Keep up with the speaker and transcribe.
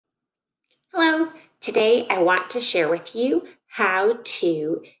Hello, today I want to share with you how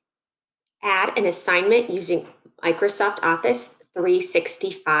to add an assignment using Microsoft Office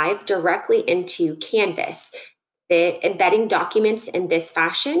 365 directly into Canvas. Embedding documents in this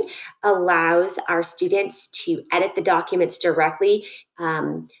fashion allows our students to edit the documents directly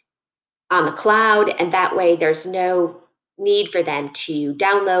on the cloud, and that way there's no need for them to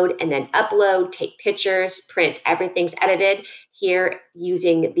download and then upload, take pictures, print. Everything's edited here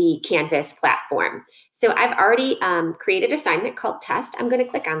using the Canvas platform. So I've already created an assignment called test. I'm going to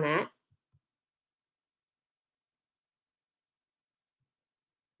click on that.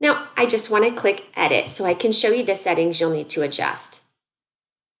 Now I just want to click edit so I can show you the settings you'll need to adjust.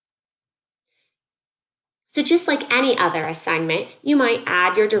 So just like any other assignment, you might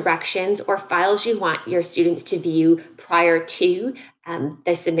add your directions or files you want your students to view prior to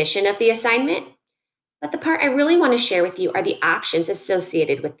the submission of the assignment. But the part I really want to share with you are the options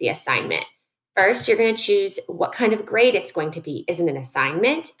associated with the assignment. First, you're going to choose what kind of grade it's going to be. Is it an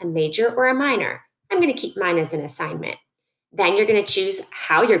assignment, a major, or a minor? I'm going to keep mine as an assignment. Then you're going to choose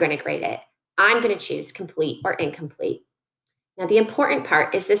how you're going to grade it. I'm going to choose complete or incomplete. Now, the important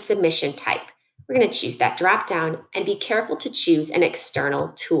part is the submission type. We're going to choose that drop down and be careful to choose an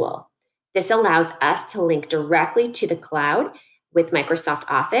external tool. This allows us to link directly to the cloud with Microsoft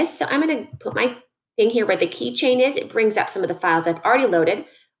Office. So I'm going to put my thing here where the keychain is. It brings up some of the files I've already loaded,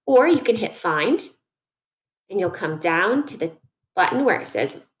 or you can hit find and you'll come down to the button where it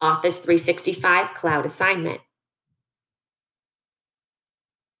says Office 365 Cloud Assignment.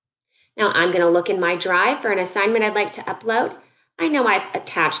 Now I'm going to look in my drive for an assignment I'd like to upload. I know I've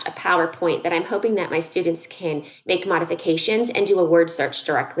attached a PowerPoint that I'm hoping that my students can make modifications and do a word search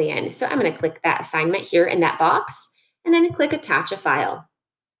directly in. So I'm going to click that assignment here in that box and then click attach a file.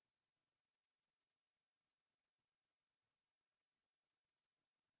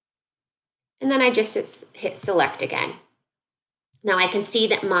 And then I just hit select again. Now I can see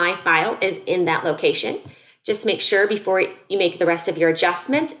that my file is in that location. Just make sure before you make the rest of your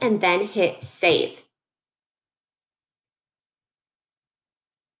adjustments and then hit save.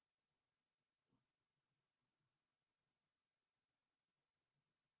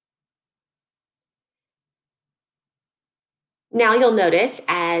 Now you'll notice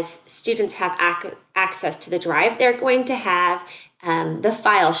as students have access to the drive, they're going to have the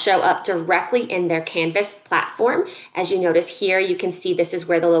file show up directly in their Canvas platform. As you notice here, you can see this is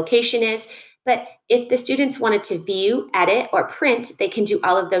where the location is. But if the students wanted to view, edit, or print, they can do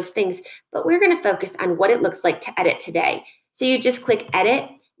all of those things. But we're going to focus on what it looks like to edit today. So you just click edit.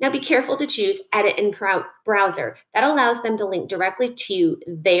 Now be careful to choose edit in browser. That allows them to link directly to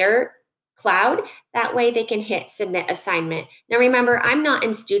their cloud. That way they can hit submit assignment. Now remember, I'm not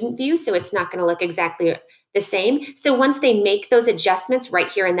in student view, so it's not going to look exactly the same. So once they make those adjustments right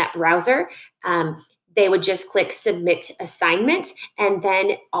here in that browser, they would just click submit assignment, and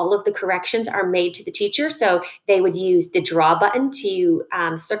then all of the corrections are made to the teacher. So they would use the draw button to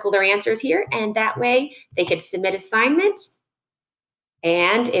circle their answers here, and that way they could submit assignment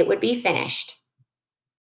and it would be finished.